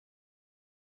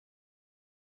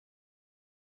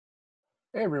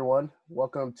Hey everyone,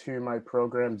 welcome to my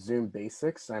program Zoom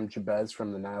Basics. I'm Jabez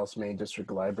from the Niles Main District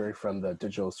Library from the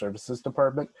Digital Services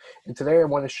Department. And today I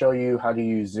want to show you how to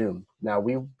use Zoom. Now,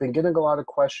 we've been getting a lot of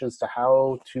questions to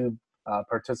how to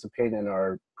participate in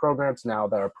our programs now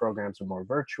that our programs are more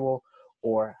virtual,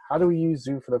 or how do we use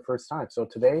Zoom for the first time. So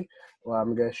today,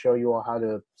 I'm going to show you all how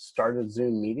to start a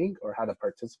Zoom meeting or how to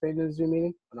participate in a Zoom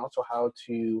meeting, and also how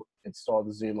to install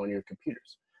the Zoom on your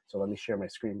computers. So let me share my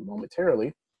screen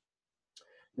momentarily.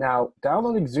 Now,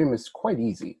 downloading Zoom is quite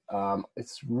easy.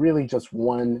 It's really just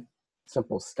one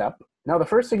simple step. Now, the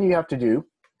first thing you have to do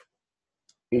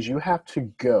is you have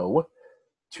to go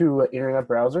to an internet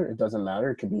browser. It doesn't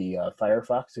matter. It could be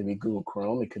Firefox, it could be Google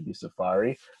Chrome, it could be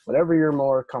Safari, whatever you're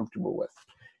more comfortable with.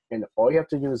 And all you have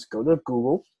to do is go to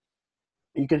Google.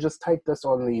 You can just type this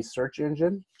on the search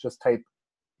engine. Just type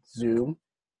Zoom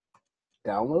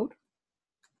download.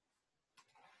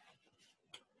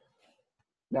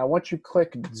 Now, once you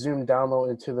click Zoom download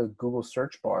into the Google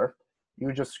search bar,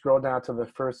 you just scroll down to the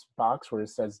first box where it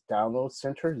says Download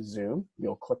Center Zoom.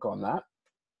 You'll click on that.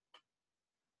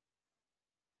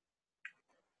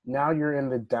 Now you're in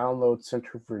the Download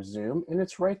Center for Zoom, and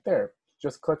it's right there.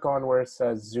 Just click on where it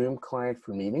says Zoom Client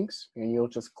for Meetings, and you'll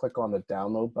just click on the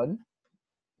download button.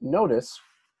 Notice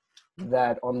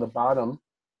that on the bottom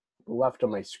left of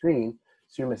my screen,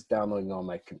 Zoom is downloading on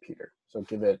my computer. So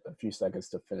give it a few seconds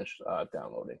to finish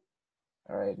downloading.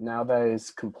 All right, now that is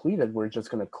completed, we're just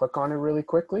going to click on it really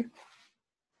quickly.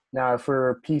 Now,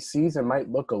 for PCs, it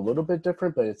might look a little bit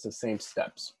different, but it's the same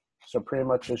steps. So pretty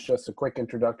much it's just a quick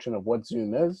introduction of what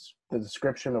Zoom is, the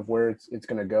description of where it's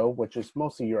going to go, which is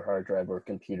mostly your hard drive or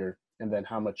computer, and then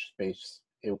how much space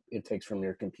it takes from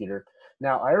your computer.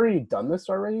 Now, I already done this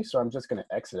already, so I'm just going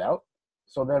to exit out.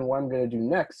 So then what I'm going to do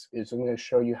next is I'm going to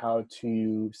show you how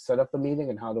to set up the meeting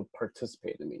and how to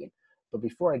participate in the meeting. But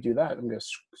before I do that, I'm going to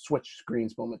switch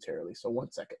screens momentarily. So 1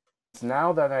 second.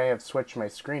 Now that I have switched my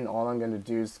screen, all I'm going to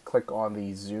do is click on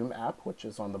the Zoom app, which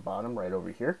is on the bottom right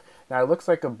over here. Now it looks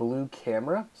like a blue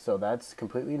camera, so that's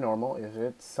completely normal. If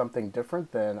it's something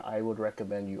different, then I would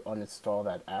recommend you uninstall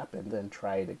that app and then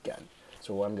try it again.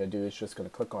 So what I'm going to do is just going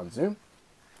to click on Zoom.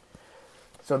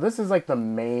 So this is like the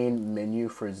main menu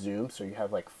for Zoom. So you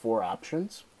have like 4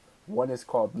 options. One is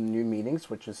called New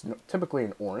Meetings, which is typically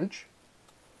in orange.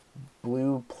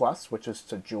 Blue Plus, which is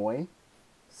to join.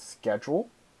 Schedule.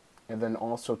 And then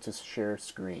also to share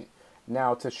screen.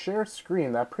 Now to share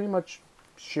screen, that pretty much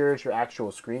shares your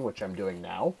actual screen, which I'm doing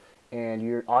now. And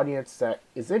your audience that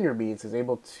is in your meetings is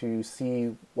able to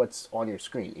see what's on your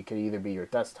screen. It could either be your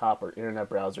desktop or internet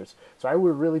browsers. So I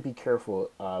would really be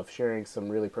careful of sharing some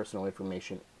really personal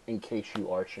information in case you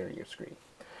are sharing your screen.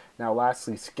 Now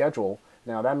lastly, schedule.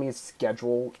 Now that means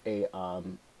schedule a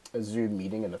Zoom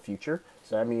meeting in the future.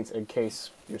 So that means in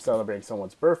case you're celebrating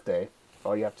someone's birthday,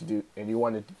 all you have to do, and you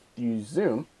want to use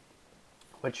Zoom,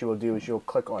 what you will do is you'll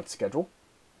click on schedule.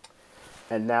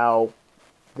 And now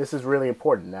this is really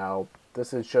important. Now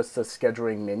this is just the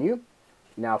scheduling menu.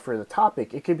 Now for the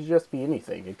topic, it could just be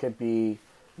anything. It could be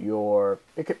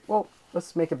well,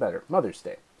 let's make it better. Mother's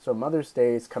Day. So Mother's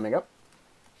Day is coming up,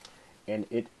 and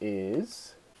it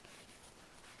is,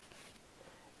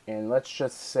 and let's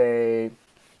just say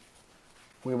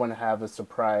we want to have a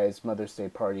surprise Mother's Day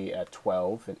party at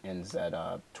 12 and ends at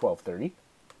 12:30.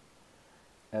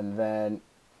 And then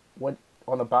what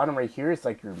on the bottom right here is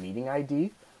like your meeting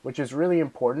ID, which is really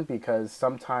important because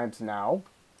sometimes now,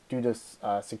 due to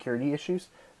security issues,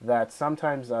 that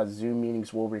sometimes Zoom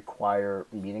meetings will require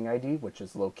meeting ID, which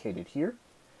is located here.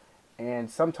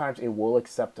 And sometimes it will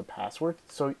accept a password.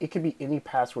 So it could be any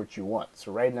password you want.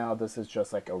 So right now this is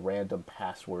just like a random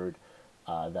password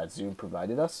that Zoom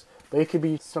provided us. But it could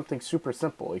be something super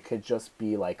simple. It could just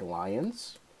be like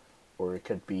lions, or it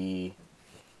could be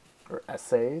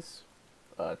essays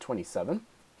 27.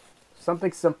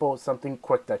 Something simple, something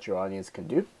quick that your audience can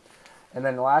do. And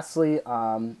then lastly,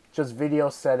 just video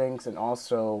settings, and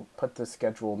also put the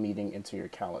schedule meeting into your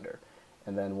calendar.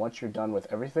 And then once you're done with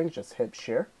everything, just hit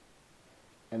share.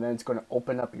 And then it's going to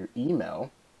open up your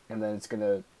email, and then it's going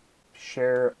to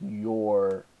share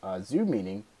your Zoom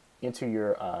meeting into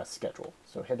your schedule.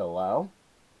 So hit allow.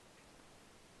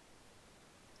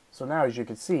 So now, as you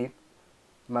can see,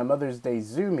 my Mother's Day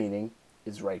Zoom meeting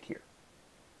is right here.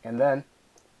 And then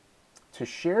to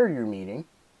share your meeting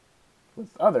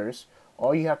with others,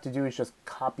 all you have to do is just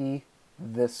copy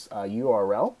this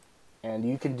URL. And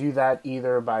you can do that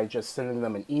either by just sending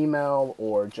them an email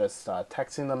or just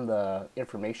texting them the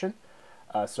information.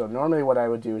 So normally what I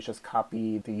would do is just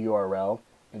copy the URL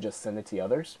and just send it to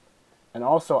others. And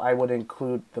also I would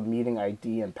include the meeting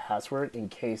ID and password in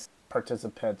case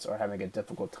participants are having a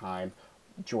difficult time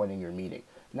joining your meeting.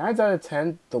 9 out of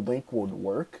 10, the link would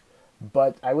work,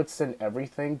 but I would send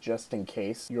everything just in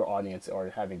case your audience are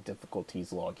having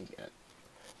difficulties logging in.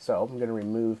 So I'm going to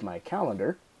remove my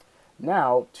calendar.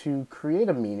 Now, to create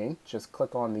a meeting, just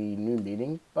click on the New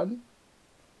Meeting button,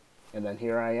 and then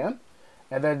here I am.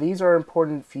 And then these are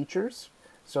important features.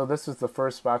 So this is the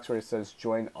first box where it says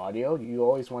Join Audio. You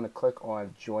always want to click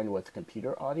on Join with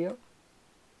Computer Audio.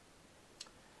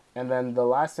 And then the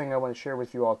last thing I want to share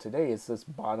with you all today is this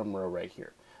bottom row right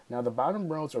here. Now the bottom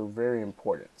rows are very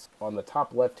important. On the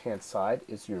top left-hand side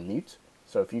is your mute.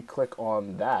 So if you click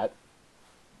on that,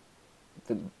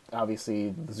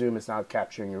 obviously Zoom is not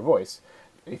capturing your voice.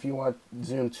 If you want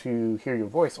Zoom to hear your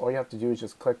voice, all you have to do is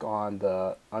just click on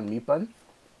the unmute button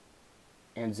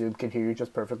and Zoom can hear you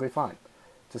just perfectly fine.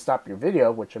 To stop your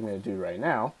video, which I'm going to do right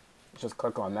now, just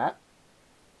click on that.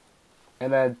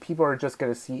 And then people are just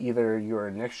going to see either your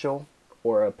initial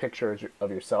or a picture of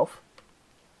yourself.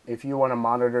 If you want to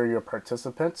monitor your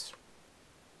participants,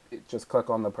 just click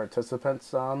on the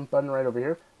participants button right over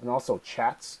here. And also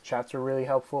chats. Chats are really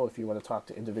helpful if you want to talk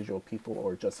to individual people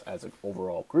or just as an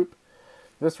overall group.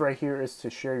 This right here is to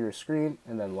share your screen.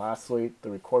 And then lastly, the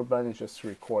record button is just to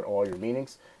record all your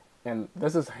meetings. And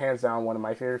this is hands down one of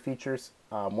my favorite features.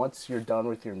 Once you're done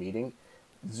with your meeting,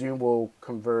 Zoom will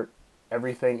convert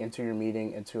everything into your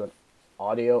meeting into an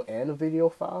audio and a video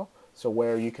file. So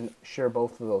where you can share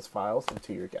both of those files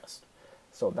into your guest.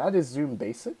 So that is Zoom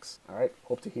Basics. All right,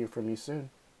 hope to hear from you soon.